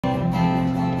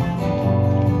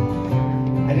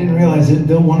didn't realize it.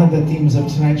 One of the themes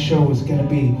of tonight's show was going to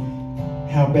be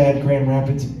how bad Grand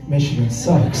Rapids, Michigan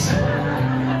sucks.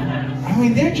 I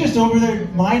mean, they're just over there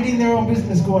minding their own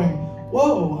business going,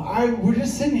 whoa, we're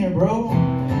just sitting here, bro.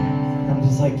 And I'm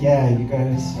just like, yeah, you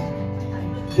guys.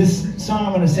 This song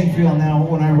I'm going to sing for y'all now,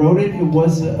 when I wrote it, it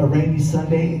was a rainy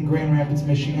Sunday in Grand Rapids,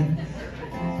 Michigan.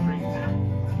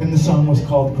 And the song was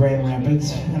called Grand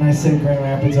Rapids. And I said Grand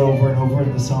Rapids over and over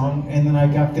in the song. And then I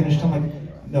got finished, I'm like,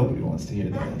 nobody wants to hear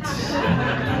that.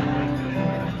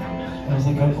 I was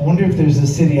like, I wonder if there's a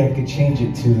city I could change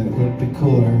it to that would be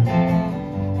cooler.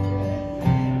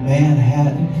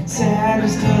 Manhattan,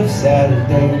 saddest of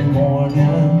Saturday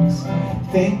mornings,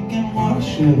 thinking what I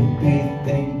shouldn't be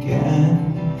thinking,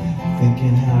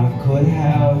 thinking how it could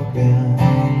have been.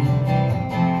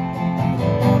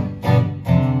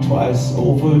 Twice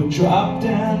over, dropped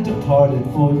and departed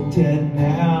for dead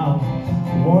now,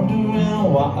 wondering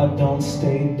why I don't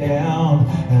stay down,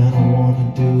 and I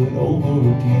wanna do it over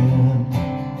again.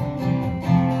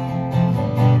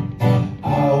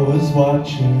 I was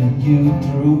watching you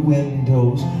through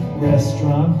windows,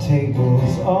 restaurant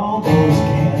tables, all those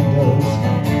candles.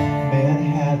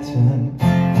 Manhattan,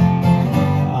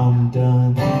 I'm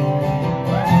done.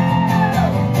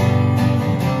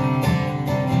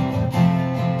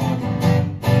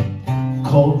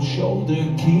 Cold shoulder,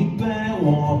 keeping it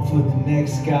warm for the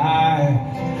next guy.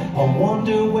 I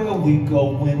wonder where we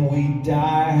go when we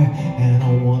die, and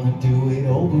I wanna do it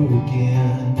over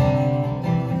again.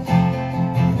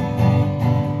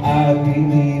 I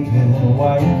believe in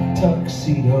white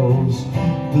tuxedos,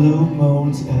 blue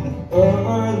moons, and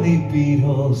early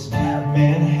Beatles.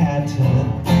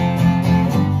 Manhattan,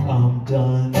 I'm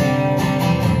done.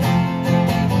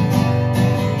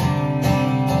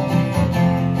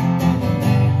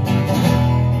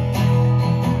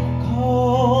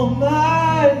 Call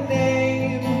my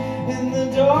name in the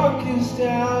darkest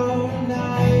hour of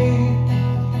night.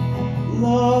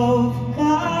 Love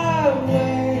my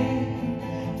way,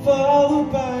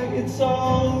 followed by it's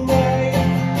alright.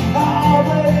 Oh,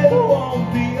 but it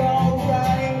won't be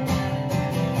alright.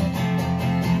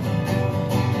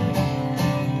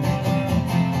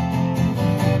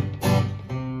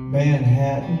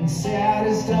 Manhattan,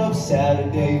 saddest of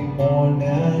Saturday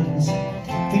mornings,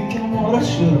 thinking what I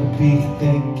shouldn't be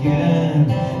thinking,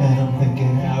 and I'm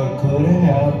thinking how it could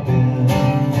have been.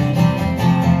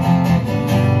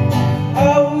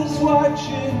 I was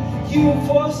watching you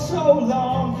for so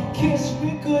long, kiss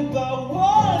me goodbye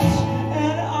once,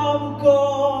 and I'm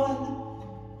gone.